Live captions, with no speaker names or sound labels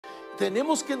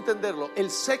tenemos que entenderlo. El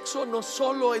sexo no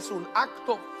solo es un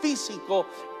acto físico,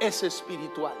 es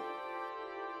espiritual.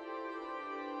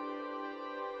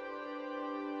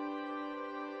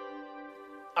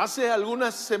 Hace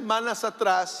algunas semanas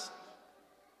atrás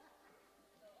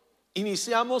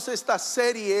iniciamos esta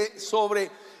serie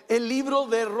sobre el libro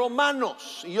de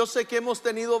Romanos. Y yo sé que hemos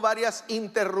tenido varias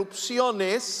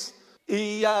interrupciones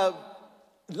y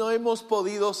no hemos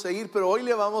podido seguir, pero hoy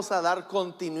le vamos a dar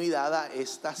continuidad a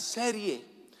esta serie.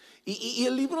 Y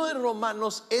el libro de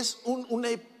Romanos es una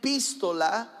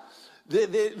epístola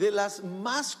de las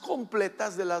más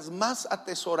completas, de las más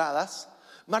atesoradas.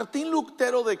 Martín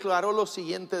Lutero declaró lo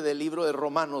siguiente del libro de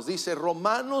Romanos. Dice: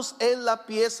 Romanos es la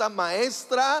pieza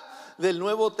maestra del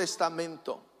Nuevo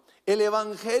Testamento, el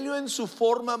evangelio en su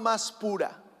forma más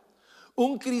pura.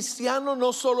 Un cristiano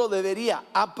no solo debería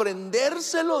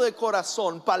aprendérselo de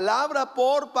corazón, palabra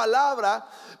por palabra,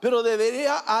 pero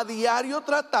debería a diario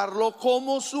tratarlo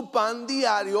como su pan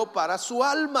diario para su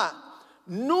alma.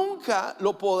 Nunca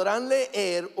lo podrán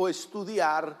leer o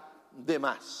estudiar de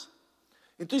más.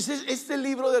 Entonces, este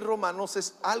libro de Romanos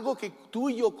es algo que tú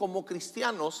y yo como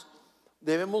cristianos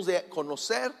debemos de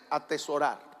conocer,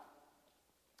 atesorar.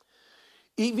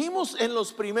 Y vimos en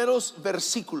los primeros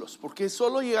versículos, porque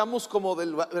solo llegamos como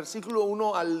del versículo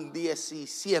 1 al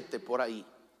 17 por ahí.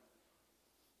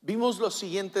 Vimos las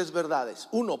siguientes verdades.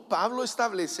 1. Pablo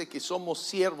establece que somos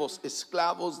siervos,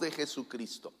 esclavos de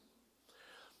Jesucristo.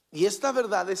 Y esta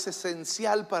verdad es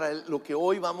esencial para lo que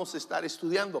hoy vamos a estar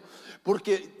estudiando,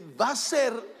 porque va a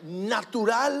ser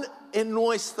natural en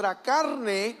nuestra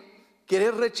carne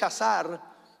querer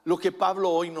rechazar lo que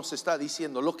Pablo hoy nos está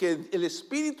diciendo, lo que el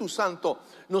Espíritu Santo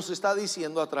nos está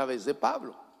diciendo a través de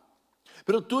Pablo.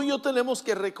 Pero tú y yo tenemos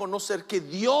que reconocer que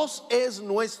Dios es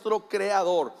nuestro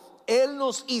creador. Él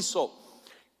nos hizo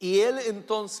y Él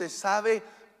entonces sabe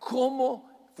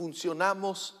cómo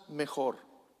funcionamos mejor.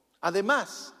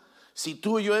 Además, si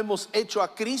tú y yo hemos hecho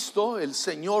a Cristo el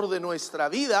Señor de nuestra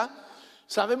vida,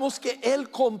 sabemos que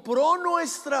Él compró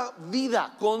nuestra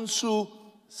vida con su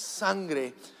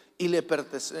sangre y le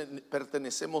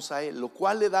pertenecemos a Él, lo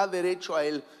cual le da derecho a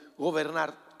Él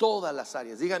gobernar todas las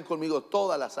áreas. Digan conmigo: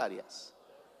 todas las áreas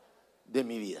de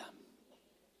mi vida.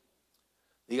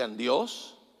 Digan: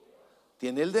 Dios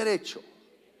tiene el derecho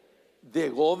de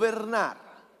gobernar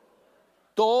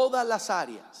todas las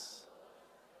áreas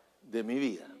de mi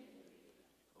vida.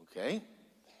 ¿Ok?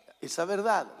 Esa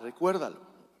verdad, recuérdalo.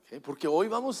 ¿Okay? Porque hoy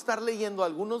vamos a estar leyendo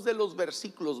algunos de los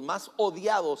versículos más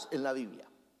odiados en la Biblia.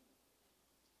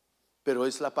 Pero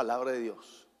es la palabra de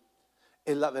Dios,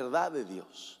 es la verdad de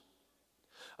Dios.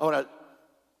 Ahora,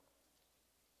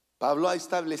 Pablo ha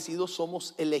establecido: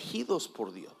 somos elegidos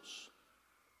por Dios.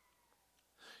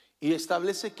 Y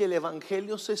establece que el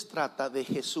evangelio se trata de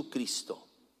Jesucristo.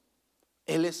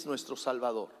 Él es nuestro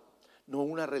Salvador. No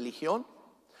una religión,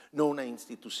 no una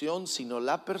institución, sino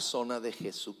la persona de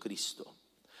Jesucristo.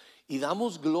 Y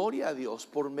damos gloria a Dios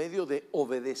por medio de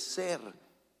obedecer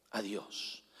a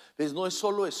Dios. ¿Ves? No es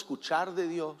solo escuchar de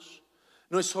Dios,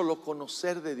 no es solo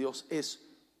conocer de Dios, es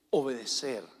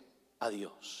obedecer a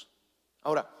Dios.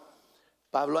 Ahora,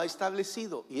 Pablo ha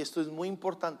establecido, y esto es muy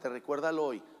importante, recuérdalo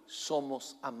hoy: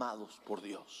 somos amados por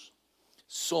Dios.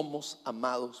 Somos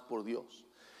amados por Dios.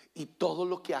 Y todo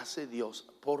lo que hace Dios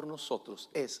por nosotros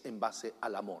es en base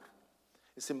al amor.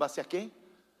 ¿Es en base a qué?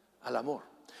 Al amor.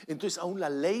 Entonces, aún la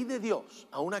ley de Dios,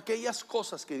 aún aquellas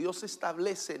cosas que Dios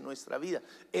establece en nuestra vida,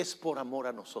 es por amor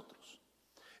a nosotros.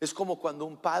 Es como cuando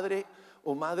un padre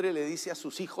o madre le dice a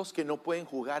sus hijos que no pueden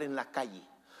jugar en la calle.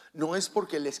 No es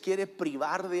porque les quiere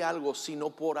privar de algo, sino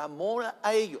por amor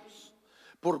a ellos,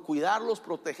 por cuidarlos,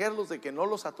 protegerlos de que no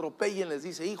los atropellen. Les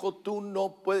dice: hijo, tú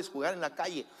no puedes jugar en la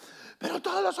calle, pero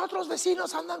todos los otros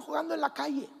vecinos andan jugando en la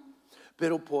calle.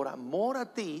 Pero por amor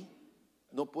a ti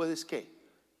no puedes ¿qué?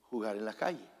 Jugar en la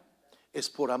calle. Es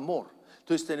por amor.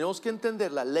 Entonces tenemos que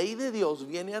entender: la ley de Dios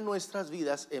viene a nuestras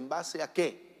vidas en base a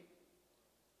 ¿qué?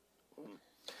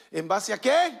 ¿En base a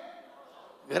qué?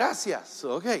 Gracias.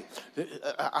 Ok.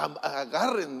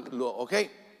 Agárrenlo. Ok.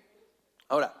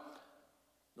 Ahora,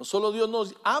 no solo Dios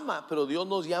nos ama, pero Dios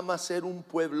nos llama a ser un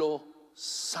pueblo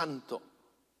santo.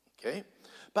 Ok.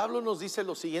 Pablo nos dice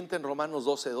lo siguiente en Romanos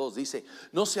 12:2. Dice: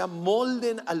 no se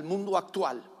amolden al mundo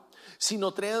actual,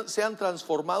 sino sean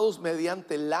transformados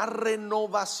mediante la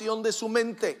renovación de su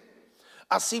mente.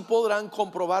 Así podrán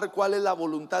comprobar cuál es la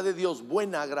voluntad de Dios,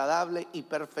 buena, agradable y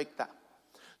perfecta.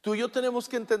 Tú y yo tenemos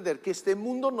que entender que este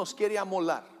mundo nos quiere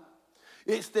amoldar.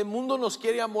 Este mundo nos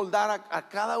quiere amoldar a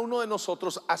cada uno de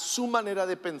nosotros a su manera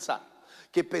de pensar.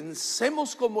 Que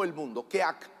pensemos como el mundo, que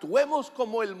actuemos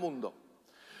como el mundo.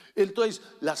 Entonces,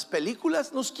 las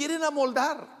películas nos quieren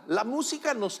amoldar, la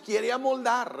música nos quiere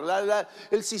amoldar,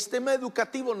 el sistema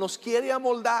educativo nos quiere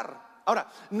amoldar. Ahora,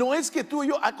 no es que tú y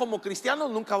yo, como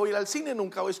cristianos, nunca voy a ir al cine,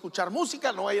 nunca voy a escuchar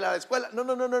música, no voy a ir a la escuela.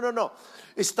 No.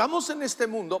 Estamos en este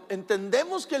mundo,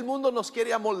 entendemos que el mundo nos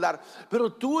quiere amoldar,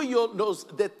 pero tú y yo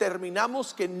nos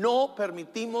determinamos que no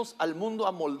permitimos al mundo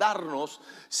amoldarnos,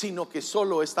 sino que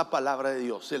solo esta palabra de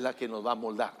Dios es la que nos va a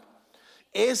amoldar.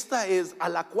 Esta es a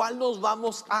la cual nos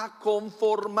vamos a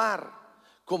conformar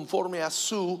conforme a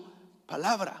su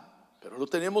palabra. Pero lo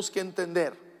tenemos que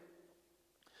entender,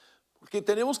 porque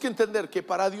tenemos que entender que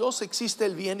para Dios existe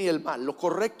el bien y el mal, lo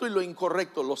correcto y lo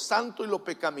incorrecto, lo santo y lo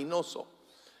pecaminoso.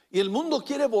 Y el mundo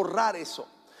quiere borrar eso,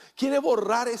 quiere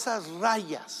borrar esas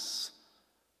rayas,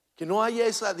 que no haya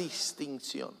esa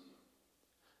distinción.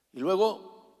 Y luego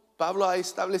Pablo ha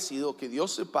establecido que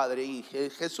Dios el Padre y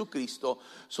Jesucristo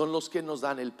son los que nos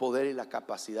dan el poder y la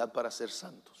capacidad para ser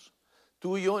santos.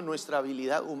 Tú y yo en nuestra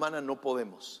habilidad humana no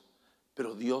podemos,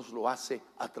 pero Dios lo hace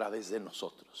a través de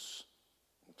nosotros.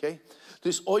 ¿Okay?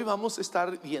 Entonces hoy vamos a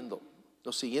estar viendo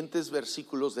los siguientes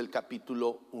versículos del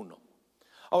capítulo 1.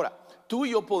 Ahora, tú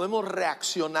y yo podemos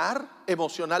reaccionar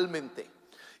emocionalmente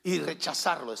y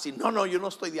rechazarlo, decir, no, yo no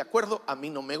estoy de acuerdo, a mí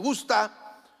no me gusta.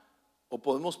 O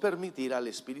podemos permitir al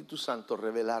Espíritu Santo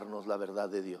revelarnos la verdad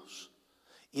de Dios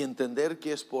y entender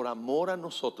que es por amor a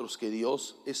nosotros que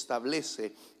Dios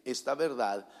establece esta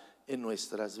verdad en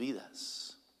nuestras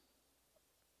vidas.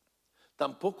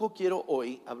 Tampoco quiero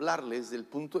hoy hablarles del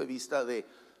punto de vista de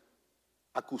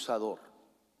acusador,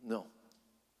 no.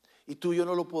 Y tú y yo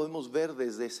no lo podemos ver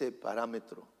desde ese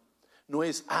parámetro. No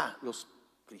es, los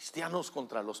cristianos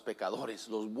contra los pecadores,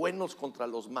 los buenos contra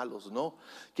los malos, no.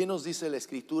 ¿Qué nos dice la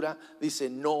Escritura? Dice,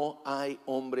 no hay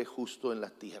hombre justo en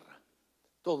la tierra.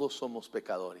 Todos somos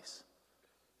pecadores.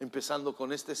 Empezando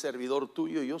con este servidor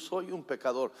tuyo, yo soy un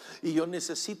pecador y yo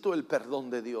necesito el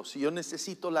perdón de Dios y yo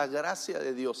necesito la gracia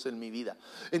de Dios en mi vida.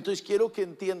 Entonces quiero que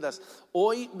entiendas,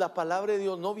 hoy la palabra de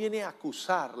Dios no viene a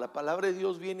acusar, la palabra de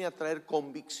Dios viene a traer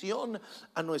convicción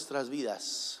a nuestras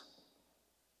vidas.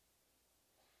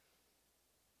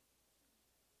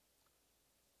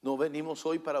 No venimos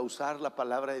hoy para usar la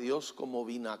palabra de Dios como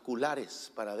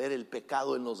binoculares para ver el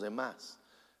pecado en los demás.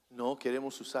 No,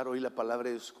 queremos usar hoy la palabra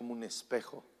de Dios como un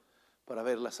espejo para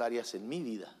ver las áreas en mi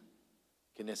vida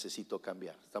que necesito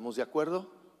cambiar. ¿Estamos de acuerdo?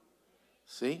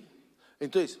 ¿Sí?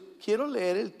 Entonces, quiero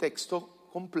leer el texto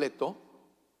completo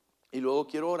y luego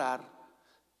quiero orar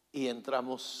y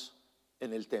entramos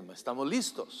en el tema. ¿Estamos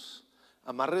listos?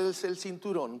 Amárrese el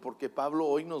cinturón porque Pablo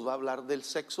hoy nos va a hablar del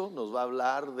sexo, nos va a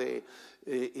hablar de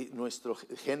nuestro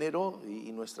género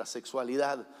y nuestra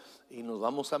sexualidad y nos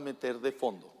vamos a meter de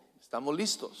fondo. ¿Estamos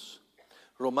listos?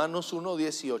 Romanos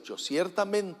 1:18.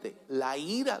 Ciertamente la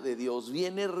ira de Dios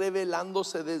viene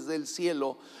revelándose desde el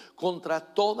cielo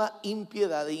contra toda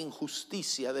impiedad e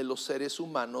injusticia de los seres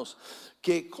humanos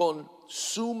que con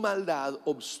su maldad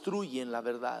obstruyen la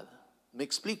verdad. ¿Me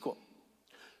explico?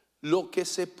 Lo que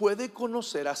se puede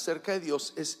conocer acerca de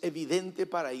Dios es evidente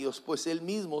para ellos, pues Él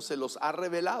mismo se los ha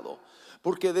revelado.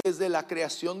 Porque desde la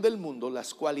creación del mundo,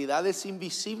 las cualidades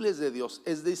invisibles de Dios,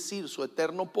 es decir, su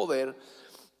eterno poder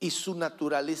y su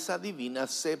naturaleza divina,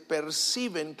 se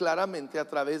perciben claramente a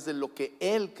través de lo que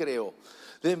Él creó,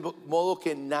 de modo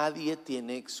que nadie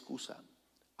tiene excusa.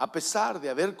 A pesar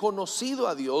de haber conocido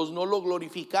a Dios, no lo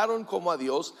glorificaron como a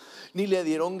Dios, ni le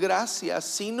dieron gracias,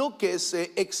 sino que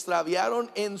se extraviaron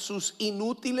en sus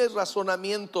inútiles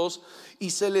razonamientos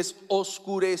y se les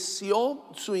oscureció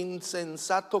su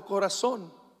insensato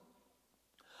corazón.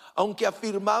 Aunque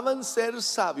afirmaban ser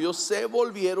sabios, se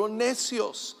volvieron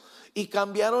necios y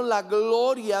cambiaron la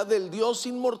gloria del Dios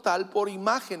inmortal por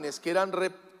imágenes que eran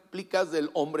réplicas del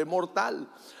hombre mortal,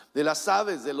 de las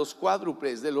aves, de los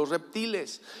cuádrupes, de los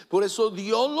reptiles. Por eso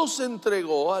Dios los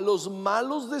entregó a los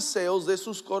malos deseos de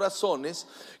sus corazones,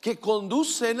 que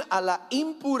conducen a la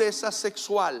impureza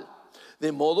sexual,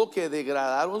 de modo que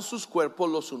degradaron sus cuerpos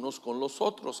los unos con los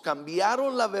otros.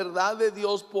 Cambiaron la verdad de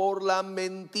Dios por la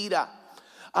mentira.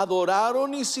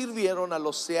 Adoraron y sirvieron a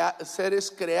los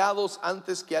seres creados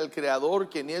antes que al Creador,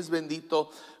 quien es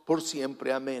bendito por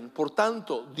siempre. Amén. Por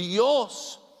tanto,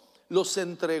 Dios los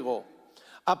entregó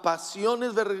a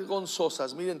pasiones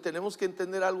vergonzosas. Miren, tenemos que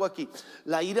entender algo aquí.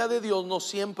 La ira de Dios no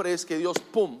siempre es que Dios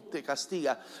te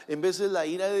castiga. En veces la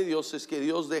ira de Dios es que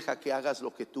Dios deja que hagas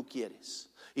lo que tú quieres.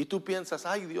 Y tú piensas,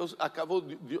 Dios acabó,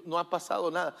 no ha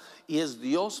pasado nada. Y es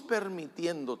Dios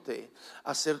permitiéndote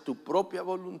hacer tu propia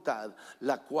voluntad,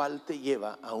 la cual te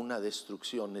lleva a una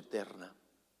destrucción eterna.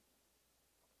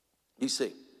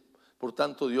 Dice Por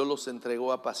tanto, Dios los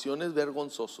entregó a pasiones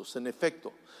vergonzosas. En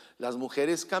efecto, las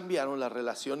mujeres cambiaron las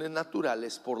relaciones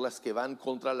naturales por las que van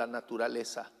contra la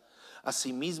naturaleza.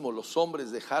 Asimismo, los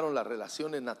hombres dejaron las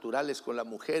relaciones naturales con la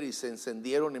mujer y se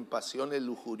encendieron en pasiones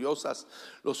lujuriosas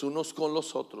los unos con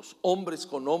los otros. Hombres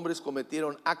con hombres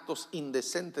cometieron actos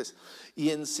indecentes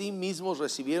y en sí mismos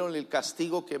recibieron el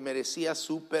castigo que merecía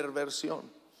su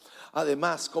perversión.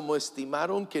 Además, como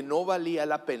estimaron que no valía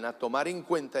la pena tomar en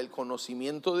cuenta el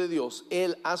conocimiento de Dios,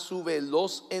 Él a su vez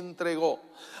los entregó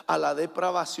a la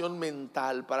depravación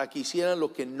mental para que hicieran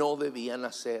lo que no debían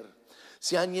hacer.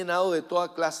 Se han llenado de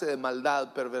toda clase de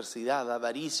maldad, perversidad,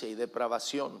 avaricia y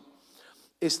depravación.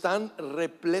 Están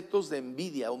repletos de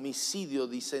envidia, homicidio,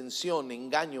 disensión,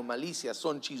 engaño, malicia.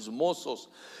 Son chismosos,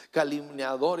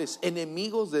 calumniadores,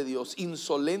 enemigos de Dios,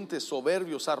 insolentes,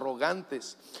 soberbios,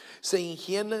 arrogantes. Se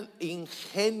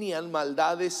ingenian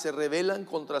maldades, se rebelan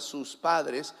contra sus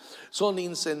padres. Son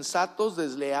insensatos,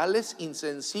 desleales,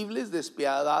 insensibles,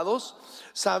 despiadados.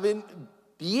 Saben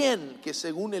bien que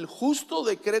según el justo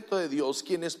decreto de Dios,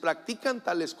 quienes practican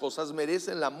tales cosas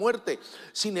merecen la muerte.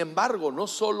 Sin embargo, no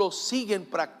solo siguen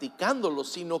practicándolo,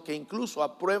 sino que incluso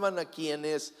aprueban a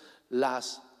quienes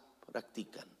las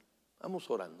practican. Vamos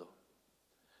orando.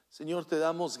 Señor, te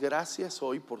damos gracias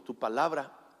hoy por tu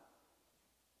palabra.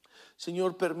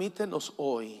 Señor, permítenos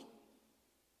hoy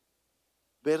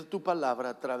ver tu palabra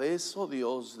a través, oh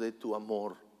Dios, de tu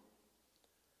amor.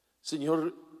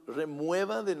 Señor,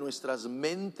 remueva de nuestras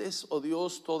mentes, oh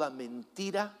Dios, toda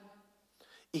mentira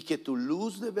y que tu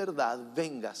luz de verdad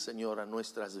venga, Señor, a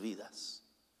nuestras vidas.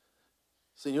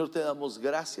 Señor, te damos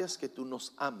gracias que tú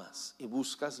nos amas y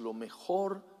buscas lo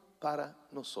mejor para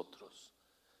nosotros.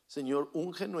 Señor,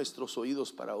 unge nuestros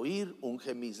oídos para oír,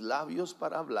 unge mis labios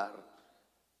para hablar.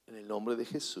 En el nombre de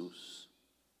Jesús,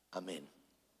 amén.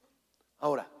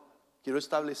 Ahora, quiero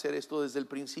establecer esto desde el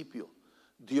principio.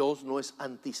 Dios no es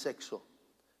antisexo.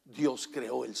 Dios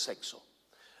creó el sexo.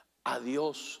 A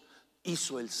Dios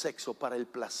hizo el sexo para el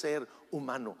placer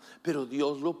humano, pero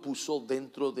Dios lo puso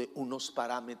dentro de unos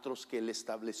parámetros que Él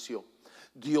estableció.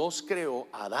 Dios creó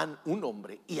a Adán un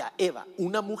hombre y a Eva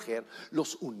una mujer,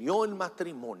 los unió en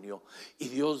matrimonio y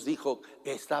Dios dijo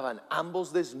que estaban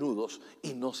ambos desnudos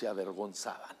y no se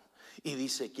avergonzaban. Y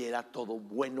dice que era todo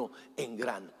bueno en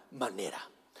gran manera.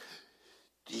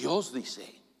 Dios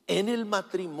dice: en el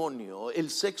matrimonio, el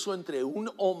sexo entre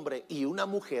un hombre y una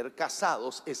mujer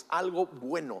casados es algo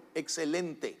bueno,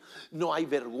 excelente. No hay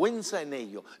vergüenza en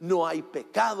ello, no hay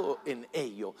pecado en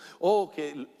ello.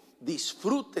 Que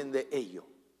disfruten de ello.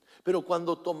 Pero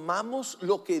cuando tomamos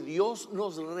lo que Dios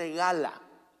nos regala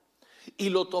y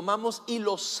lo tomamos y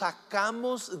lo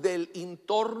sacamos del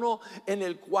entorno en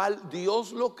el cual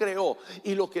Dios lo creó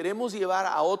y lo queremos llevar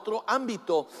a otro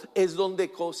ámbito, es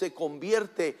donde se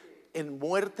convierte en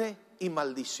muerte y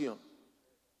maldición.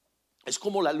 Es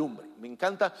como la lumbre. Me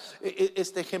encanta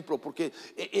este ejemplo porque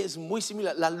es muy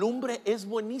similar. La lumbre es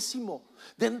buenísimo.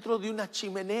 Dentro de una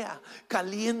chimenea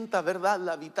calienta, ¿verdad?,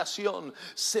 la habitación.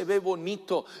 Se ve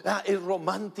bonito, es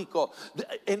romántico.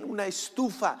 En una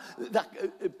estufa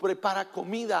prepara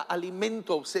comida,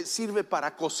 alimento, se sirve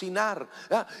para cocinar.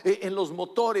 En los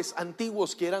motores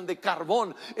antiguos que eran de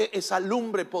carbón, esa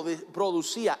lumbre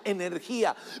producía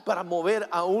energía para mover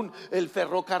aún el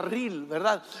ferrocarril,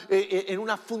 ¿verdad? En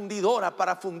una fundidora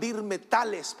para fundir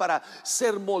metales, para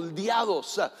ser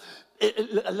moldeados.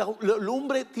 La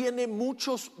lumbre tiene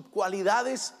muchas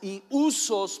cualidades y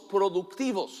usos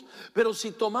productivos, pero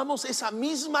si tomamos esa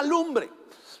misma lumbre,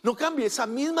 no cambia, esa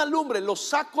misma lumbre lo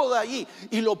saco de ahí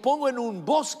y lo pongo en un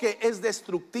bosque, es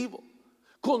destructivo.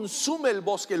 Consume el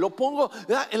bosque, lo pongo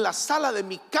en la sala de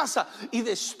mi casa y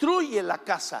destruye la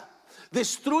casa,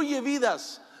 destruye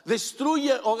vidas,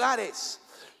 destruye hogares.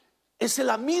 Es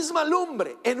la misma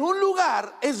lumbre. En un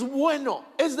lugar es bueno,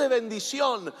 es de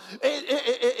bendición,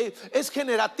 es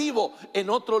generativo. En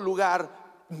otro lugar,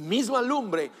 misma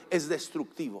lumbre, es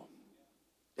destructivo,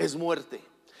 es muerte.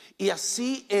 Y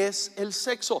así es el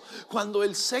sexo. Cuando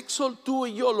el sexo, tú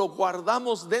y yo lo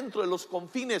guardamos dentro de los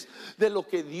confines de lo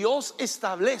que Dios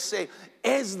establece,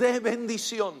 es de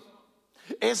bendición.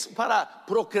 Es para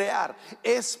procrear,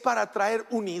 es para traer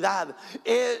unidad,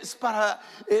 es para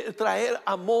traer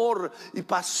amor y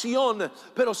pasión.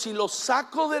 Pero si lo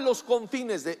saco de los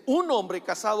confines de un hombre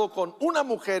casado con una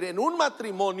mujer en un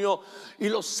matrimonio y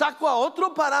lo saco a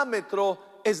otro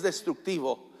parámetro, es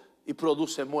destructivo y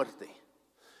produce muerte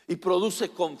y produce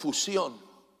confusión.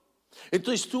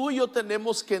 Entonces tú y yo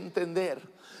tenemos que entender: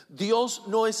 Dios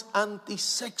no es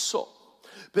antisexo,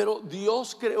 pero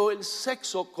Dios creó el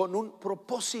sexo con un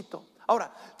propósito.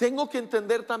 Ahora, tengo que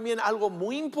entender también algo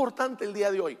muy importante el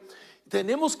día de hoy.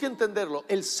 Tenemos que entenderlo.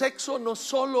 El sexo no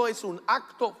solo es un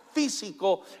acto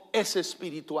físico, es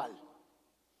espiritual.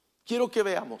 Quiero que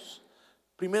veamos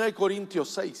 1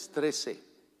 Corintios 6:13.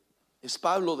 Es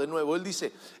Pablo de nuevo. Él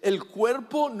dice: el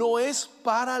cuerpo no es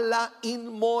para la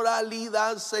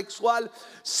inmoralidad sexual,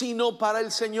 sino para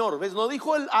el Señor. ¿Ves? No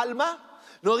dijo el alma,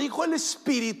 no dijo el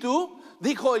espíritu,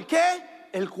 dijo el ¿qué?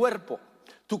 El cuerpo.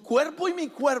 Tu cuerpo y mi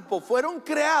cuerpo fueron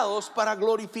creados para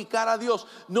glorificar a Dios,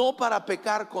 no para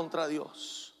pecar contra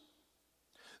Dios.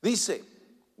 Dice,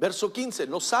 verso 15: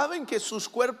 ¿no saben que sus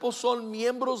cuerpos son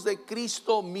miembros de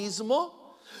Cristo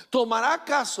mismo? ¿Tomará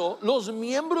acaso los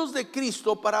miembros de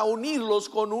Cristo para unirlos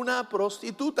con una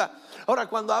prostituta? Ahora,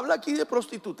 cuando habla aquí de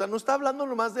prostituta, no está hablando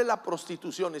nomás de la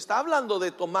prostitución, está hablando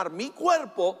de tomar mi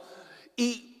cuerpo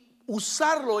y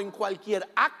usarlo en cualquier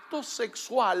acto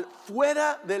sexual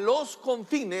fuera de los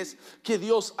confines que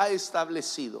Dios ha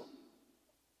establecido.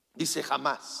 Dice: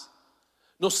 jamás.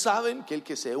 ¿No saben que el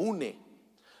que se une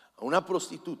a una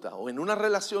prostituta o en una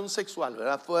relación sexual,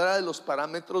 ¿verdad?, fuera de los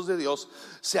parámetros de Dios,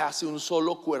 se hace un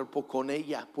solo cuerpo con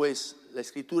ella? Pues la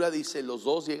escritura dice: los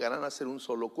dos llegarán a ser un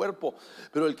solo cuerpo,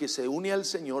 pero el que se une al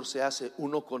Señor se hace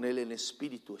uno con Él en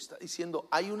espíritu. Está diciendo,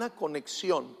 hay una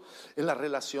conexión en la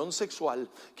relación sexual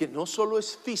que no solo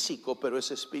es físico, pero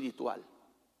es espiritual.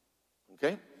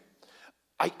 ¿Okay?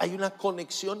 Hay una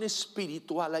conexión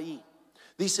espiritual ahí.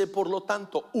 Dice: por lo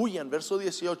tanto, huyan, verso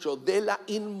 18, de la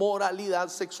inmoralidad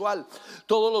sexual.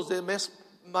 Todos los demás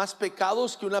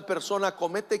pecados que una persona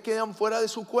comete quedan fuera de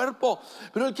su cuerpo,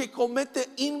 pero el que comete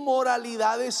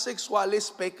inmoralidades sexuales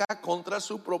peca contra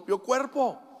su propio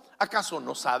cuerpo. ¿Acaso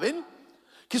no saben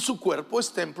que su cuerpo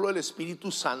es templo del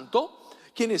Espíritu Santo,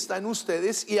 quien está en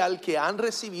ustedes y al que han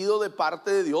recibido de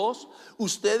parte de Dios?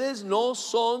 Ustedes no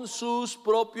son sus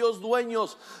propios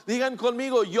dueños. Digan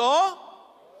conmigo: yo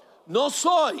no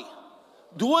soy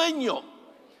dueño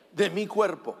de mi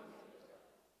cuerpo.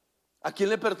 ¿A quién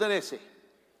le pertenece?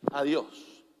 A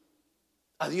Dios.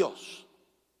 A Dios.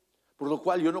 Por lo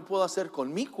cual yo no puedo hacer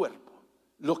con mi cuerpo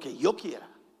lo que yo quiera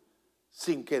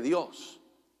sin que Dios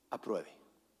apruebe.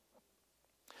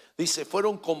 Dice: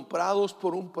 fueron comprados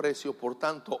por un precio, por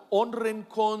tanto honren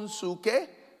con su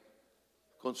 ¿qué?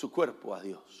 Con su cuerpo a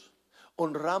Dios.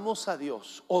 Honramos a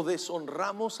Dios o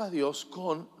deshonramos a Dios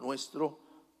con nuestro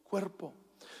cuerpo.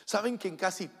 ¿Saben que en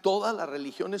casi todas las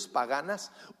religiones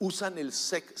paganas usan el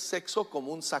sexo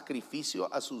como un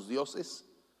sacrificio a sus dioses?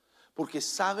 Porque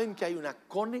saben que hay una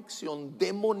conexión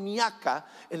demoníaca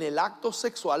en el acto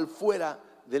sexual fuera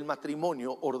del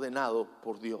matrimonio ordenado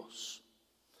por Dios.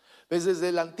 ¿Ves? Desde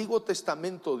el Antiguo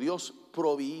Testamento Dios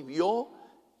prohibió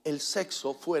el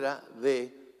sexo fuera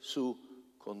de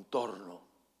su contorno.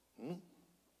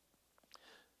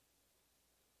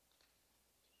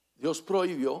 Dios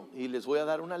prohibió, y les voy a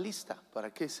dar una lista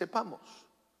para que sepamos.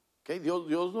 ¿Okay?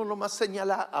 Dios no nomás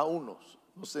señala a unos,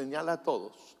 nos señala a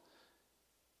todos.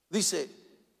 Dice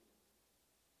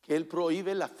que Él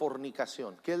prohíbe la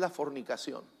fornicación. ¿Qué es la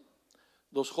fornicación?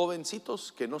 Dos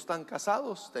jovencitos que no están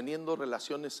casados teniendo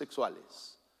relaciones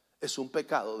sexuales. Es un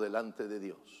pecado delante de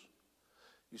Dios.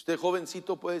 Y usted,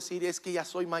 jovencito, puede decir: es que ya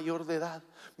soy mayor de edad,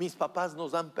 mis papás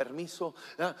nos dan permiso.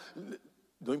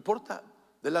 No importa,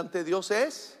 delante de Dios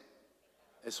es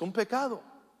un pecado.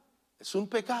 Es un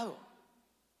pecado.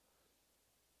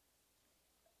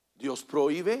 Dios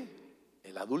prohíbe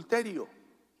el adulterio.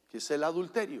 ¿Qué es el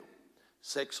adulterio?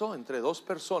 Sexo entre dos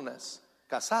personas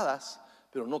casadas,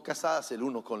 pero no casadas el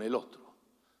uno con el otro.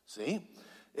 ¿Sí?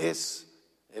 Es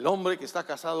el hombre que está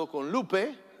casado con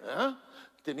Lupe,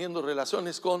 teniendo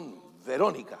relaciones con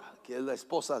Verónica, que es la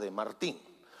esposa de Martín.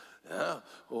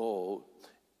 O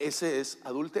ese es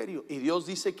adulterio. Y Dios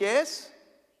dice que es.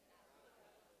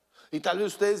 Y tal vez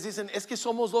ustedes dicen: es que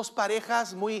somos dos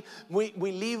parejas muy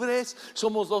libres,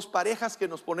 somos dos parejas que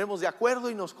nos ponemos de acuerdo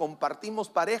y nos compartimos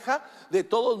pareja. De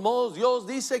todos modos, Dios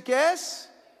dice que es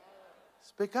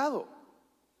pecado.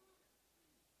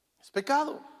 Es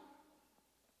pecado.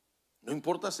 No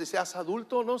importa si seas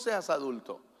adulto o no seas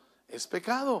adulto, es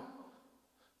pecado.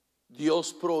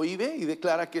 Dios prohíbe y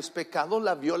declara que es pecado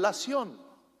la violación.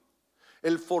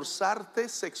 El forzarte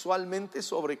sexualmente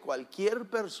sobre cualquier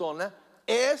persona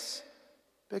es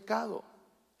pecado.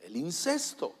 El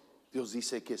incesto, Dios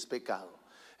dice que es pecado.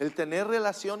 El tener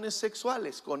relaciones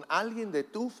sexuales con alguien de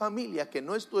tu familia que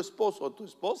no es tu esposo o tu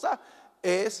esposa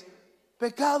es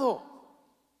pecado.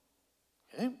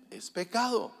 Es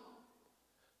pecado.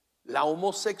 La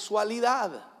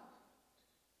homosexualidad,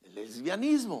 el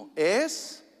lesbianismo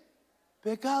es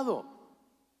pecado.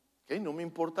 No me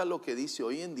importa lo que dice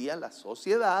hoy en día la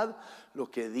sociedad, lo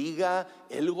que diga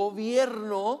el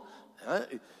gobierno. ¿Ah?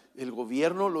 El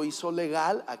gobierno lo hizo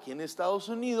legal aquí en Estados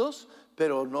Unidos,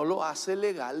 pero no lo hace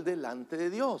legal delante de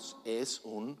Dios. Es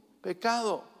un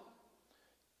pecado.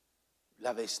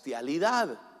 La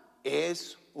bestialidad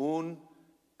es un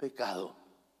pecado.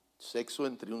 Sexo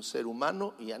entre un ser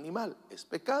humano y animal es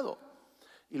pecado.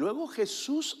 Y luego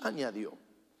Jesús añadió,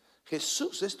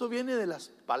 esto viene de las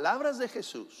palabras de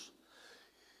Jesús,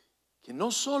 que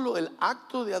no solo el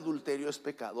acto de adulterio es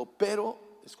pecado,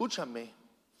 pero, escúchame,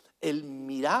 el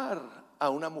mirar a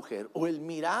una mujer o el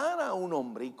mirar a un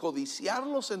hombre y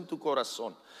codiciarlos en tu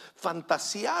corazón,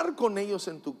 fantasear con ellos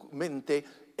en tu mente,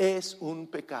 es un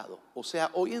pecado. O sea,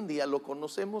 hoy en día lo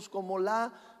conocemos como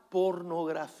la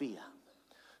pornografía.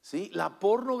 ¿Sí? La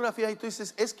pornografía, y tú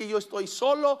dices, es que yo estoy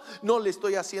solo, no le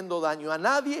estoy haciendo daño a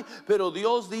nadie, pero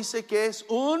Dios dice que es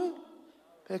un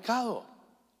pecado.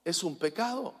 Es un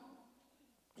pecado.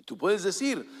 Y tú puedes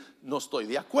decir, no estoy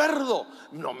de acuerdo,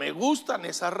 no me gustan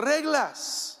esas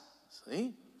reglas.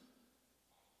 ¿Sí?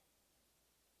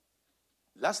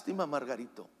 Lástima,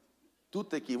 Margarito, tú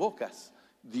te equivocas.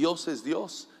 Dios es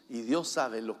Dios y Dios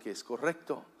sabe lo que es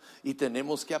correcto y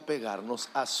tenemos que apegarnos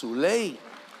a su ley.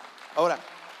 Ahora,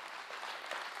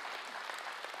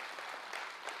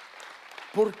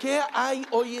 ¿por qué hay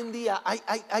hoy en día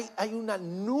hay una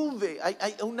nube,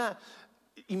 hay una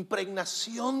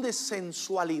impregnación de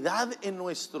sensualidad en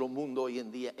nuestro mundo hoy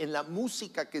en día? En la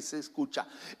música que se escucha,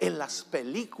 en las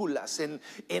películas, en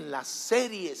las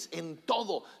series, en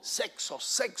todo, sexo.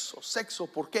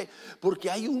 ¿Por qué?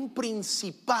 Porque hay un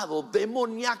principado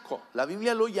demoníaco, la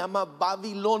Biblia lo llama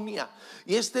Babilonia,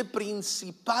 y este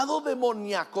principado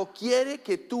demoníaco quiere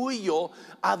que tú y yo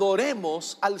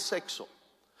adoremos al sexo.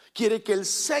 Quiere que el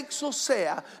sexo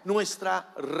sea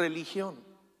nuestra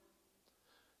religión.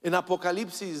 En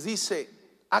Apocalipsis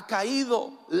dice, ha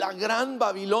caído la gran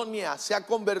Babilonia, se ha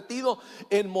convertido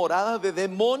en morada de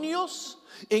demonios,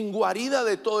 en guarida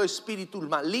de todo espíritu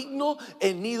maligno,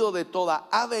 en nido de toda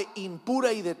ave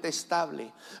impura y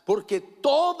detestable, porque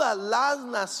todas las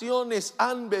naciones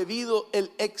han bebido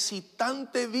el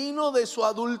excitante vino de su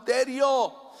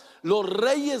adulterio. Los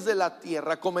reyes de la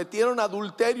tierra cometieron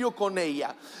adulterio con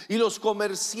ella, y los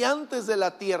comerciantes de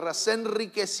la tierra se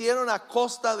enriquecieron a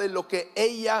costa de lo que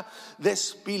ella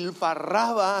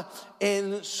despilfarraba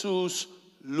en sus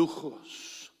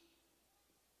lujos.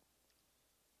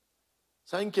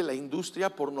 ¿Saben que la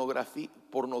industria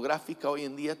pornográfica hoy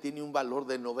en día tiene un valor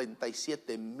de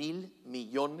 97 mil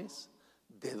millones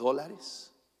de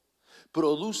dólares?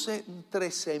 Produce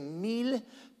 13,000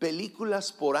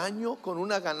 películas por año con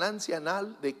una ganancia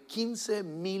anual de 15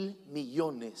 mil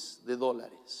millones de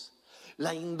dólares.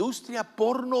 La industria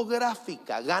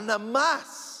pornográfica gana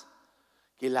más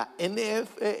que la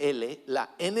NFL,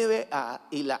 la NBA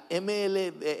y la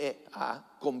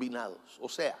MLBA combinados. O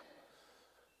sea,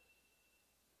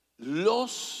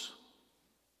 los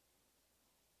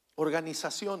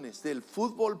organizaciones del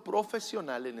fútbol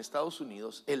profesional en Estados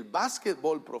Unidos, el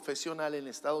básquetbol profesional en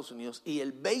Estados Unidos y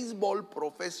el béisbol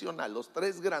profesional, los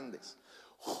tres grandes,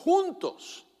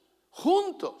 juntos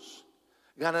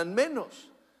ganan menos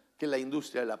que la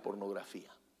industria de la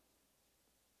pornografía.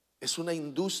 Es una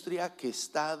industria que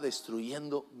está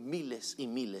destruyendo miles y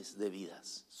miles de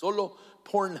vidas. Solo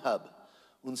Pornhub,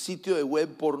 un sitio de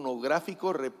web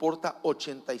pornográfico, reporta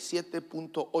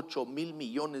 87.8 mil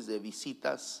millones de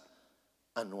visitas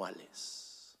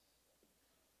anuales.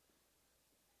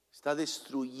 Está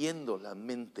destruyendo la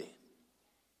mente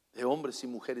de hombres y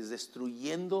mujeres,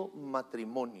 destruyendo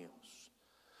matrimonios.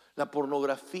 La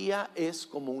pornografía es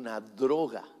como una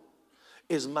droga.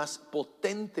 Es más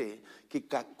potente que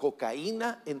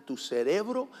cocaína en tu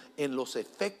cerebro en los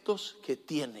efectos que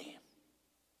tiene.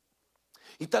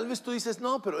 Y tal vez tú dices,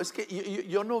 no, pero es que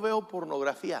yo no veo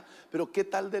pornografía. Pero ¿qué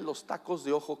tal de los tacos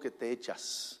de ojo que te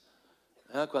echas?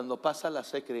 Cuando pasa la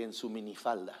secre en su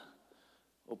minifalda,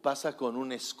 o pasa con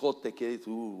un escote que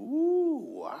tú,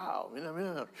 wow,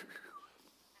 mira.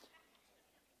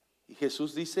 Y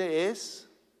Jesús dice, es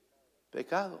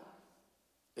pecado.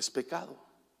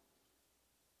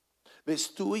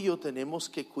 Ves, tú y yo tenemos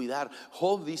que cuidar.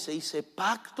 Job dice, hice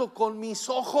pacto con mis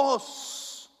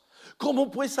ojos.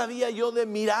 ¿Cómo pues había yo de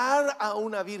mirar a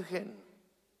una virgen?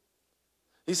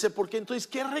 Dice, porque entonces,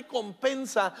 ¿qué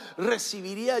recompensa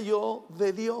recibiría yo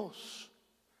de Dios?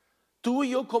 Tú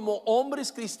y yo, como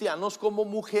hombres cristianos, como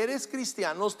mujeres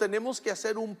cristianos, tenemos que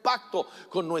hacer un pacto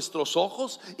con nuestros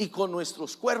ojos y con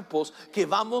nuestros cuerpos, que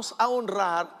vamos a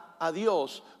honrar a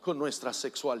Dios con nuestra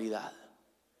sexualidad.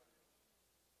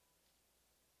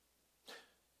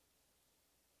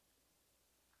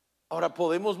 Ahora,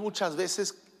 podemos muchas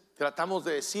veces tratamos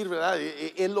de decir, ¿verdad?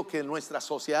 Es lo que nuestra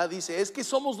sociedad dice, es que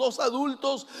somos dos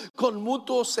adultos con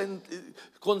mutuo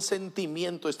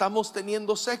consentimiento, estamos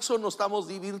teniendo sexo, nos estamos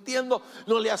divirtiendo,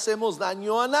 no le hacemos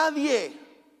daño a nadie.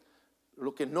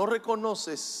 Lo que no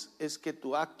reconoces es que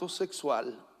tu acto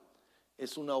sexual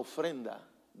es una ofrenda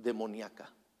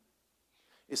demoníaca.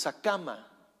 Esa cama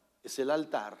es el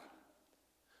altar.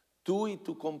 Tú y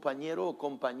tu compañero o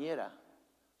compañera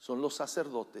son los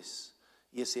sacerdotes.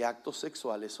 Y ese acto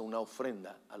sexual es una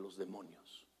ofrenda a los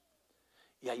demonios.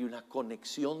 Y hay una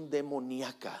conexión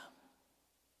demoníaca.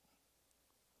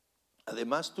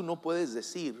 Además, tú no puedes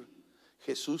decir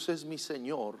Jesús es mi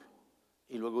Señor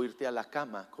y luego irte a la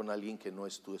cama con alguien que no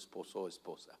es tu esposo o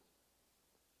esposa.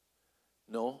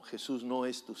 No, Jesús no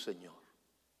es tu Señor.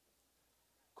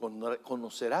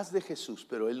 Conocerás de Jesús,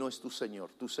 pero Él no es tu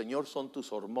Señor. Tu Señor son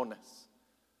tus hormonas.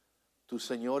 Tu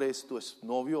Señor es tu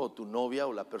novio o tu novia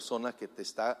o la persona que te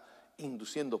está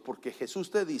induciendo. Porque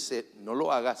Jesús te dice, no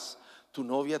lo hagas. Tu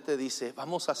novia te dice,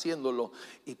 vamos haciéndolo.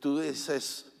 Y tú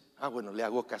dices, bueno, le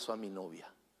hago caso a mi novia.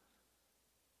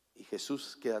 Y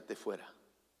Jesús, quédate fuera.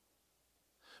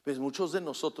 Pues muchos de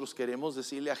nosotros queremos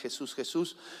decirle a Jesús,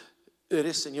 Jesús,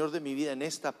 eres Señor de mi vida en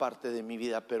esta parte de mi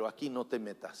vida, pero aquí no te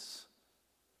metas.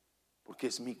 Porque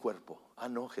es mi cuerpo.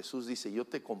 No, Jesús dice, yo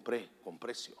te compré con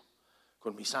precio,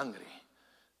 con mi sangre.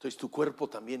 Entonces tu cuerpo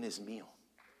también es mío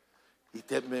y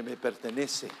me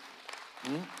pertenece.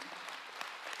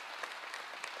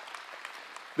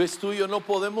 ¿Ves? Tú y yo no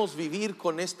podemos vivir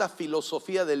con esta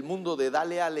filosofía del mundo de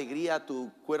dale alegría a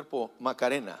tu cuerpo,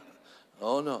 Macarena.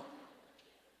 No.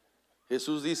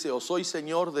 Jesús dice, o soy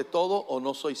Señor de todo o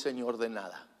no soy Señor de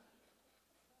nada.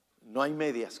 No hay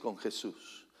medias con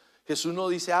Jesús. Jesús no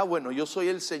dice, bueno, yo soy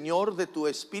el Señor de tu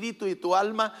espíritu y tu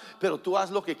alma, pero tú haz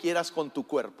lo que quieras con tu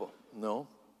cuerpo. No.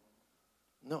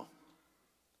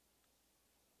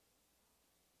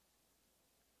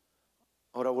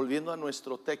 Ahora, volviendo a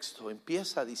nuestro texto,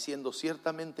 empieza diciendo,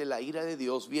 ciertamente la ira de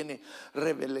Dios viene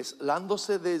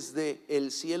revelándose desde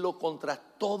el cielo contra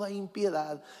toda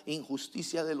impiedad e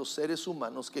injusticia de los seres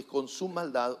humanos que con su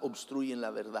maldad obstruyen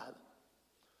la verdad.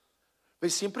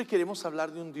 Pues siempre queremos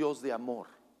hablar de un Dios de amor,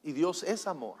 y Dios es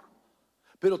amor,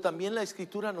 pero también la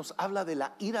Escritura nos habla de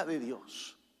la ira de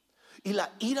Dios. Y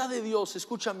la ira de Dios,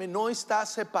 escúchame, no está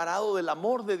separado del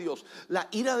amor de Dios. La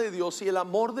ira de Dios y el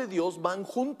amor de Dios van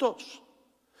juntos.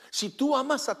 Si tú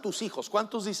amas a tus hijos,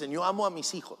 ¿cuántos dicen yo amo a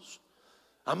mis hijos?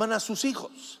 Aman a sus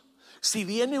hijos. Si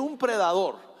viene un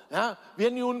predador,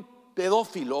 viene un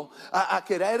pedófilo a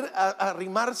querer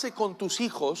arrimarse con tus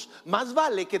hijos, más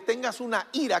vale que tengas una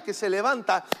ira que se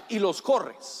levanta y los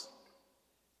corres.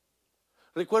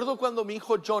 Recuerdo cuando mi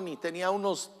hijo Johnny tenía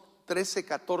unos 13,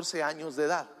 14 años de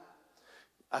edad.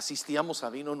 Asistíamos a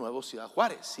Vino Nuevo Ciudad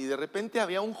Juárez y de repente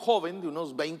había un joven de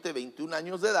unos 20, 21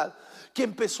 años de edad que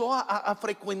empezó a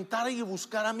frecuentar y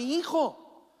buscar a mi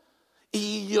hijo.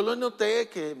 Y yo lo noté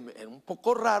que era un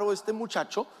poco raro este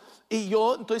muchacho. Y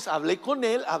yo entonces hablé con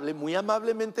él, hablé muy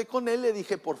amablemente con él. Le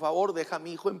dije, por favor, deja a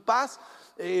mi hijo en paz.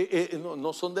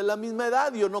 No son de la misma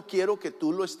edad, yo no quiero que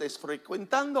tú lo estés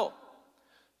frecuentando.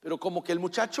 Pero como que el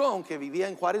muchacho, aunque vivía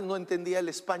en Juárez, no entendía el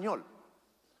español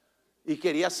y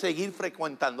quería seguir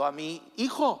frecuentando a mi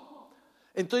hijo.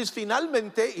 Entonces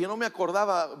finalmente, yo no me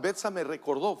acordaba, Betsa me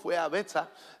recordó, fue a Betsa.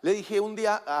 Le dije un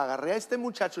día, agarré a este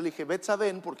muchacho, le dije, Betsa,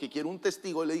 ven porque quiero un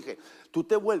testigo. Y le dije, tú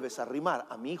te vuelves a arrimar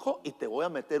a mi hijo y te voy a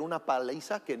meter una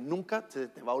paliza que nunca se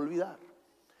te va a olvidar.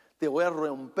 Te voy a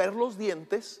romper los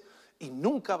dientes y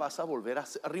nunca vas a volver a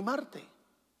arrimarte.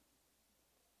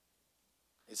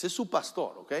 Ese es su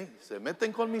pastor, ¿ok? Se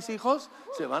meten con mis hijos,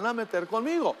 se van a meter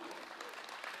conmigo.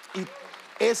 Y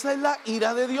esa es la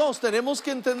ira de Dios. Tenemos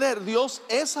que entender, Dios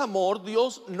es amor,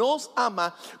 Dios nos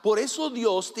ama. Por eso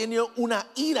Dios tiene una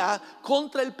ira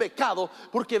contra el pecado.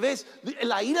 Porque ves,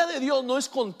 la ira de Dios no es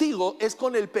contigo, es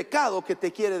con el pecado que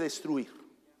te quiere destruir.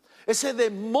 Ese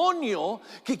demonio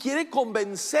que quiere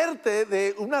convencerte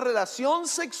de una relación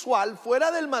sexual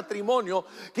fuera del matrimonio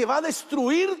que va a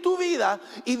destruir tu vida.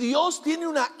 Y Dios tiene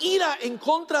una ira en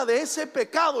contra de ese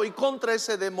pecado y contra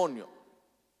ese demonio.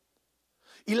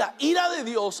 Y la ira de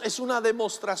Dios es una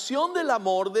demostración del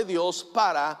amor de Dios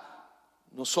para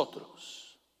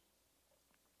nosotros.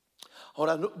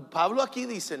 Ahora, Pablo aquí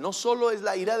dice, no solo es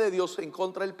la ira de Dios en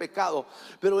contra del pecado,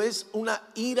 pero es una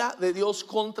ira de Dios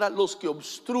contra los que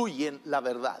obstruyen la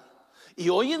verdad. Y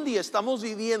hoy en día estamos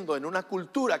viviendo en una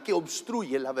cultura que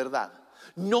obstruye la verdad.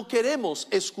 No queremos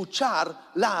escuchar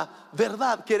la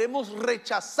verdad, queremos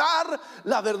rechazar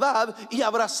la verdad y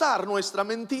abrazar nuestra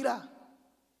mentira.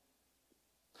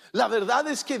 La verdad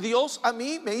es que Dios a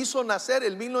mí me hizo nacer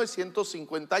en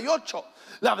 1958.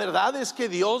 La verdad es que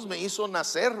Dios me hizo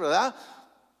nacer, ¿verdad?,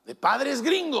 de padres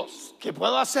gringos. ¿Qué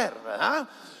puedo hacer, verdad?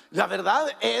 La verdad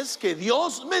es que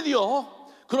Dios me dio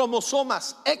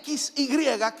cromosomas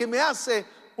XY que me hace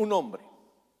un hombre.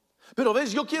 Pero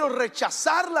ves, yo quiero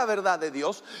rechazar la verdad de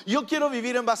Dios. Yo quiero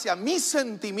vivir en base a mis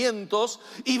sentimientos.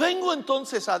 Y vengo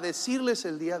entonces a decirles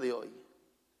el día de hoy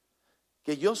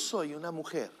que yo soy una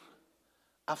mujer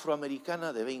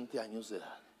afroamericana de 20 años de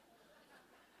edad.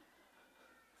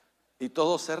 Y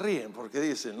todos se ríen porque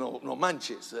dicen, no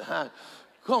manches,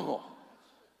 ¿cómo?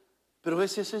 Pero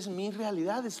ves, esa es mi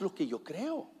realidad, es lo que yo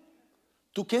creo.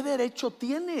 ¿Tú qué derecho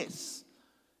tienes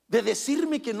de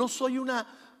decirme que no soy una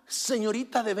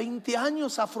señorita de 20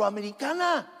 años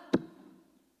afroamericana?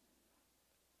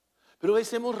 Pero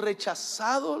ves, hemos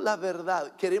rechazado la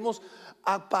verdad. Queremos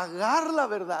apagar la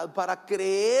verdad para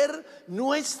creer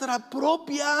nuestra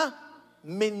propia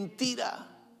mentira,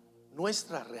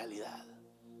 nuestra realidad.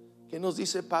 ¿Qué nos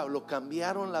dice Pablo?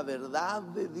 Cambiaron la verdad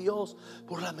de Dios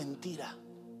por la mentira,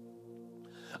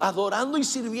 adorando y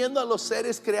sirviendo a los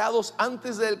seres creados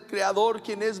antes del Creador,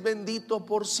 quien es bendito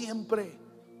por siempre.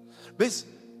 ¿Ves?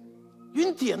 Yo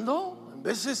entiendo, a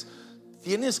veces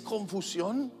tienes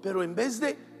confusión, pero en vez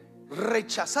de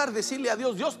rechazar, decirle a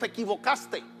Dios, Dios, te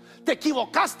equivocaste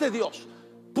Dios,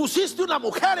 pusiste una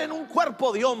mujer en un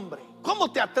cuerpo de hombre, ¿cómo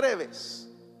te atreves?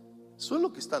 Eso es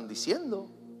lo que están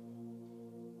diciendo.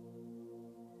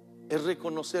 Es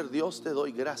reconocer, Dios, te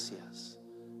doy gracias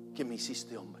que me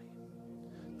hiciste hombre.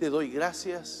 Te doy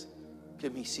gracias que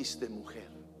me hiciste mujer.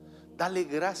 Dale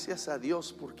gracias a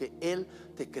Dios porque Él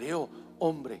te creó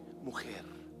hombre, mujer.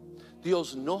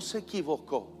 Dios no se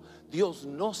equivocó. Dios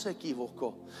no se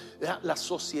equivocó. La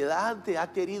sociedad te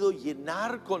ha querido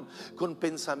llenar con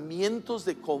pensamientos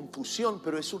de confusión,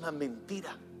 pero es una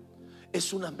mentira.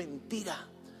 Es una mentira.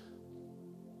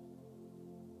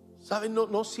 ¿Saben?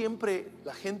 No siempre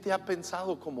la gente ha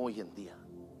pensado como hoy en día.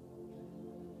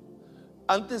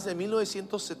 Antes de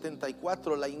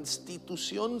 1974, la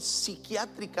institución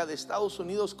psiquiátrica de Estados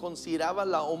Unidos consideraba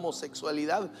la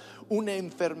homosexualidad una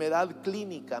enfermedad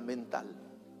clínica mental.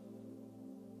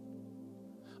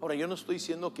 Ahora, yo no estoy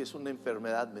diciendo que es una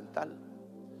enfermedad mental,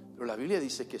 pero la Biblia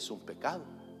dice que es un pecado,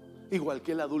 igual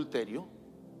que el adulterio,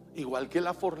 igual que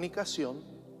la fornicación,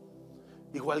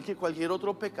 igual que cualquier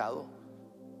otro pecado.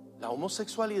 La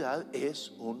homosexualidad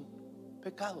es un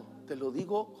pecado. Te lo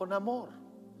digo con amor.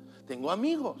 Tengo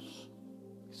amigos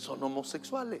que son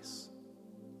homosexuales.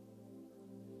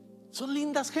 Son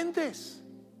lindas gentes,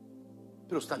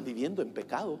 pero están viviendo en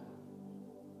pecado.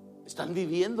 Están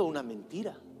viviendo una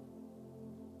mentira.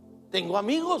 Tengo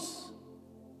amigos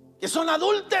que son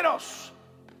adúlteros.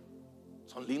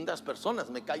 Son lindas personas,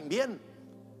 me caen bien,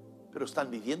 pero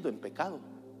están viviendo en pecado.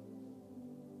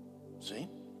 ¿Sí?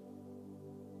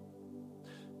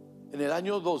 En el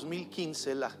año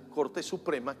 2015, la Corte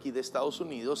Suprema aquí de Estados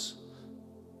Unidos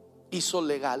hizo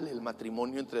legal el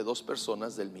matrimonio entre dos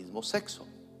personas del mismo sexo.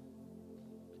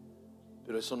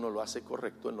 Pero eso no lo hace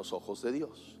correcto en los ojos de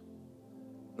Dios.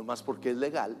 Nomás porque es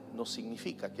legal no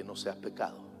significa que no sea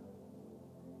pecado.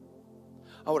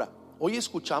 Ahora, hoy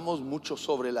escuchamos mucho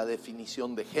sobre la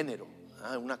definición de género,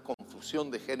 una confusión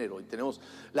de género, y tenemos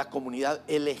la comunidad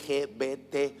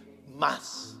LGBT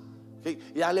más.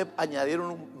 Ya le añadieron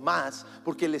un más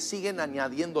porque le siguen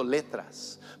añadiendo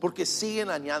letras, porque siguen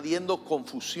añadiendo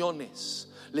confusiones.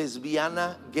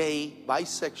 Lesbiana, gay,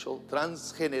 bisexual,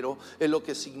 transgénero es lo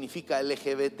que significa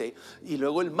LGBT, y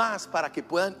luego el más para que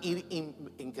puedan ir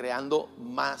creando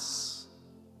más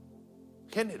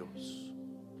géneros.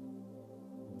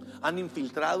 Han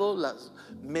infiltrado los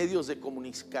medios de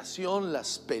comunicación,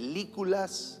 las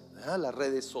películas, las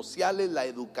redes sociales, la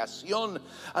educación,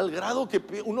 al grado que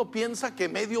uno piensa que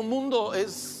medio mundo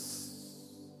está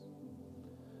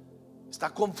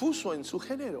confuso en su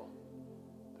género,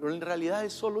 pero en realidad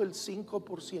es solo el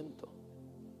 5%.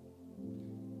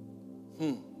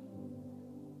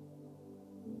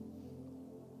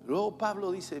 Luego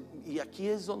Pablo dice, y aquí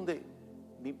es donde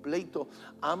mi pleito,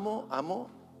 amo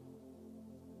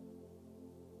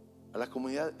a la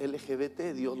comunidad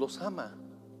LGBT, Dios los ama,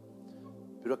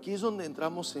 pero aquí es donde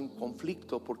entramos en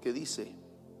conflicto, porque dice,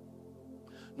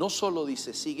 no solo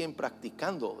dice siguen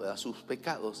practicando sus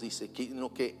pecados, dice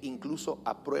sino que incluso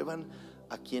aprueban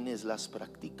a quienes las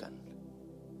practican.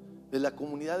 De la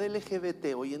comunidad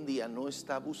LGBT hoy en día no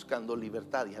está buscando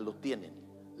libertad, ya lo tienen,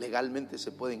 legalmente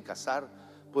se pueden casar,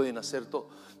 pueden hacer todo.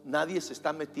 Nadie se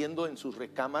está metiendo en sus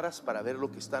recámaras para ver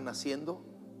lo que están haciendo,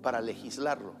 para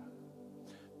legislarlo.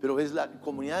 Pero es la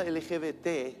comunidad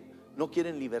LGBT no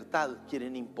quieren libertad,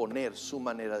 quieren imponer su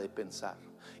manera de pensar.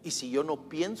 Y si yo no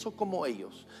pienso como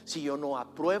ellos, si yo no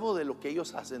apruebo de lo que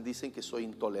ellos hacen, dicen que soy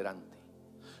intolerante.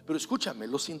 Pero escúchame,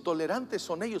 los intolerantes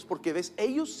son ellos, porque ves,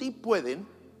 ellos sí pueden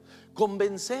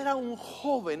convencer a un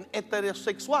joven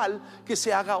heterosexual que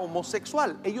se haga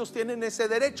homosexual. Ellos tienen ese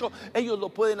derecho, ellos lo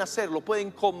pueden hacer, lo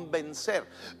pueden convencer.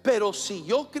 Pero si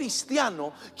yo,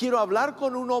 cristiano, quiero hablar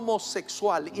con un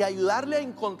homosexual y ayudarle a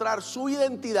encontrar su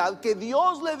identidad que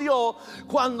Dios le dio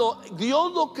cuando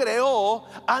Dios lo creó,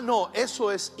 no, eso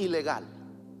es ilegal.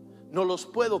 No los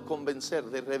puedo convencer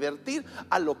de revertir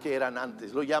a lo que eran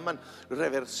antes. Lo llaman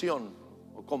reversión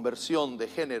o conversión de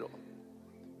género.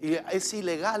 Y es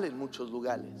ilegal en muchos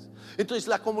lugares. Entonces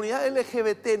la comunidad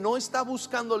LGBT no está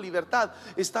buscando libertad,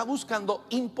 está buscando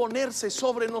imponerse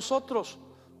sobre nosotros.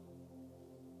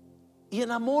 Y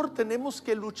en amor tenemos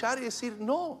que luchar y decir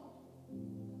no.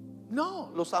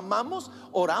 No, los amamos,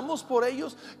 oramos por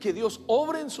ellos, que Dios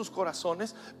obre en sus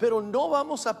corazones, pero no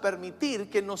vamos a permitir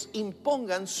que nos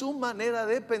impongan su manera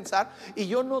de pensar, y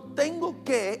yo no tengo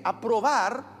que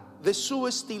aprobar de su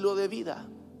estilo de vida.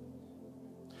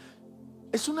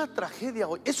 Es una tragedia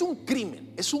hoy, es un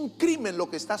crimen lo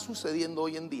que está sucediendo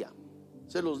hoy en día.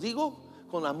 Se los digo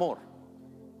con amor.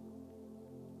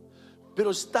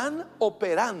 Pero están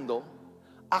operando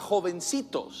a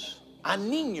jovencitos, a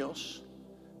niños,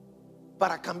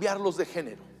 para cambiarlos de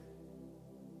género,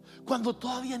 cuando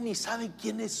todavía ni saben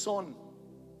quiénes son.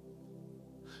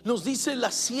 Nos dice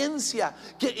la ciencia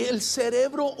que el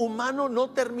cerebro humano no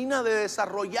termina de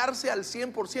desarrollarse al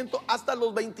 100% hasta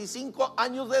los 25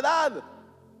 años de edad.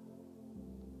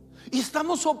 Y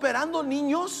estamos operando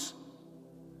niños,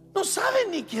 no saben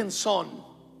ni quién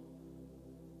son.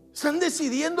 Están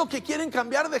decidiendo que quieren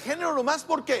cambiar de género nomás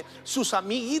porque sus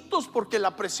amiguitos, porque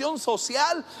la presión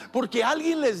social, porque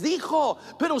alguien les dijo,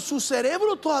 pero su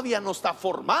cerebro todavía no está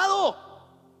formado.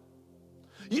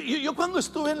 Yo cuando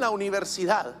estuve en la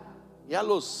universidad, ya a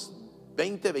los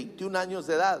 20, 21 años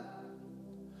de edad,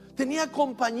 tenía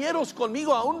compañeros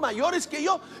conmigo aún mayores que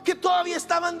yo, que todavía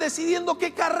estaban decidiendo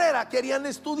qué carrera querían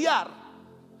estudiar.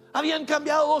 Habían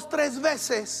cambiado 2, 3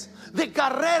 veces de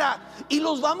carrera, y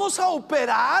los vamos a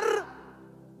operar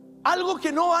algo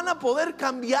que no van a poder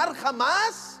cambiar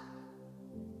jamás.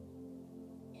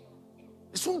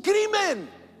 Es un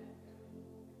crimen.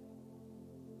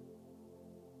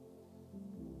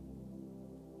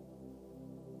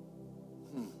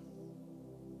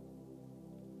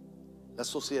 La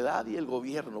sociedad y el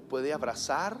gobierno puede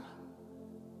abrazar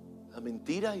la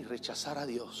mentira y rechazar a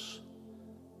Dios,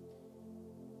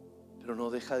 pero no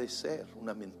deja de ser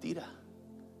una mentira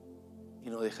y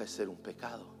no deja de ser un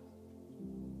pecado.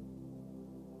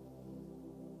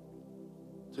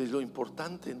 Entonces lo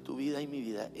importante en tu vida y mi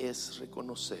vida es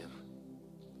reconocer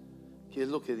qué es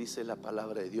lo que dice la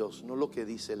palabra de Dios, no lo que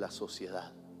dice la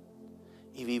sociedad,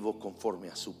 y vivo conforme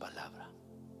a su palabra.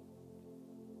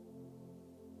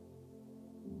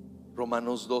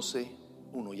 Romanos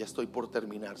 12:1, ya estoy por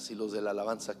terminar, si los de la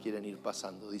alabanza quieren ir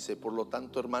pasando. Dice: por lo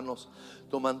tanto, hermanos,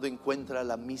 tomando en cuenta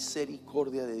la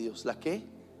misericordia de Dios. ¿La qué?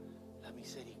 La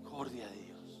misericordia de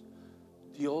Dios.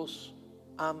 Dios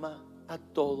ama a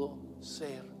todo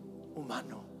ser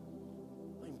humano,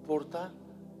 no importa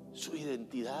su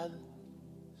identidad,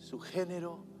 su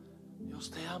género.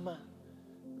 Dios te ama.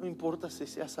 No importa si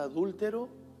seas adúltero,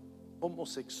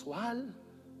 homosexual,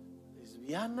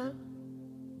 lesbiana,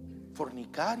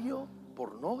 fornicario,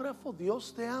 pornógrafo.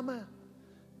 Dios te ama.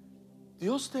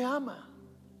 Dios te ama,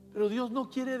 pero Dios no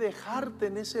quiere dejarte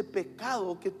en ese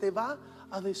pecado que te va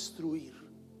a destruir.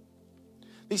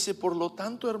 Dice: por lo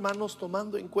tanto, hermanos,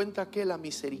 tomando en cuenta que la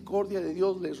misericordia de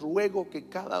Dios, les ruego que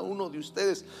cada uno de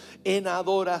ustedes, en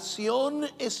adoración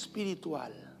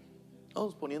espiritual,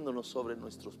 vamos poniéndonos sobre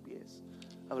nuestros pies,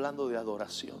 hablando de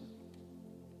adoración,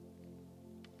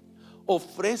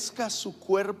 ofrezca su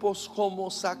cuerpo como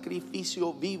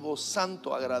sacrificio vivo,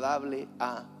 santo, agradable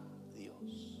a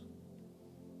Dios.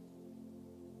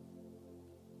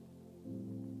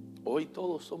 Hoy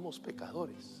todos somos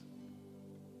pecadores.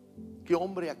 ¿Qué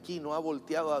hombre aquí no ha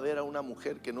volteado a ver a una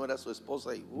mujer que no era su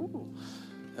esposa y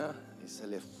se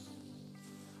le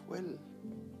fue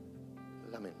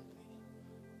la mente?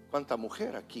 ¿Cuánta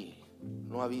mujer aquí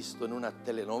no ha visto en una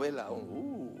telenovela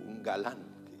un galán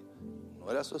que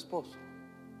no era su esposo?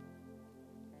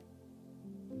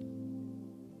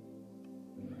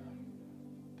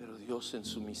 Pero Dios, en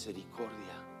su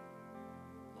misericordia,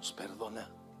 nos perdona.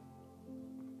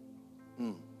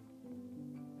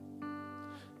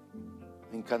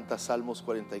 Me encanta Salmos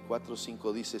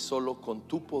 44:5, dice: solo con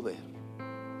tu poder,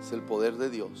 es el poder de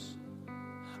Dios,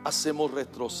 hacemos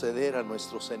retroceder a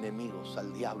nuestros enemigos,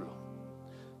 al diablo.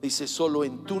 Dice, solo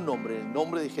en tu nombre, en el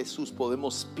nombre de Jesús,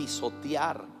 podemos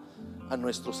pisotear a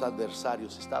nuestros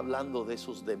adversarios. Está hablando de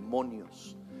esos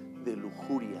demonios de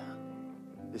lujuria,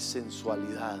 de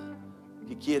sensualidad,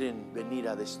 que quieren venir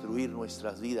a destruir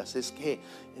nuestras vidas. Es que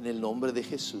en el nombre de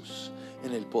Jesús,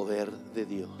 en el poder de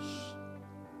Dios.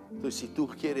 Entonces, si tú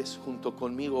quieres junto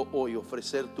conmigo hoy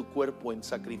ofrecer tu cuerpo en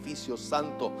sacrificio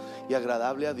santo y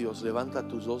agradable a Dios, levanta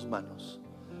tus dos manos.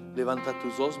 Levanta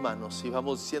tus dos manos y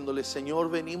vamos diciéndole: Señor,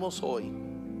 venimos hoy,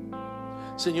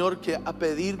 Señor, que a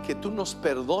pedir que tú nos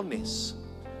perdones,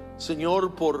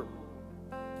 Señor, por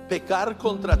pecar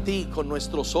contra ti con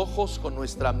nuestros ojos, con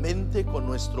nuestra mente, con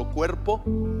nuestro cuerpo.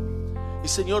 Y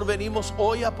Señor, venimos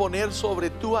hoy a poner sobre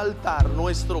tu altar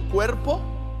nuestro cuerpo,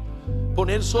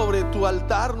 poner sobre tu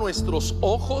altar nuestros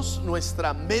ojos,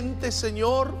 nuestra mente,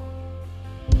 Señor.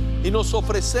 Y nos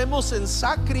ofrecemos en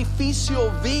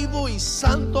sacrificio vivo y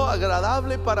santo,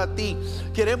 agradable para ti.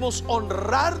 Queremos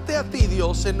honrarte a ti,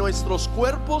 Dios, en nuestros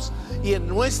cuerpos y en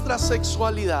nuestra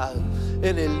sexualidad.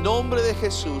 En el nombre de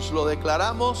Jesús lo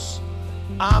declaramos.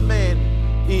 Amén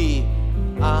y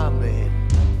amén.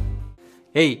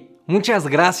 Hey, muchas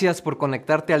gracias por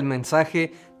conectarte al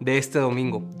mensaje de este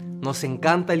domingo. Nos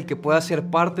encanta el que puedas ser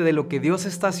parte de lo que Dios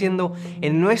está haciendo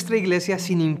en nuestra iglesia,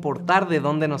 sin importar de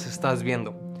dónde nos estás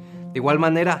viendo. De igual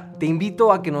manera, te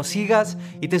invito a que nos sigas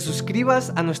y te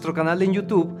suscribas a nuestro canal en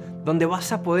YouTube, donde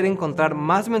vas a poder encontrar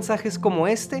más mensajes como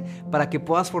este para que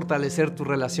puedas fortalecer tu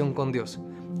relación con Dios.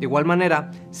 De igual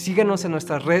manera, síguenos en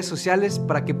nuestras redes sociales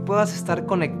para que puedas estar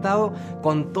conectado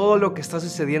con todo lo que está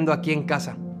sucediendo aquí en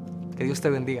casa. Que Dios te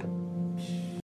bendiga.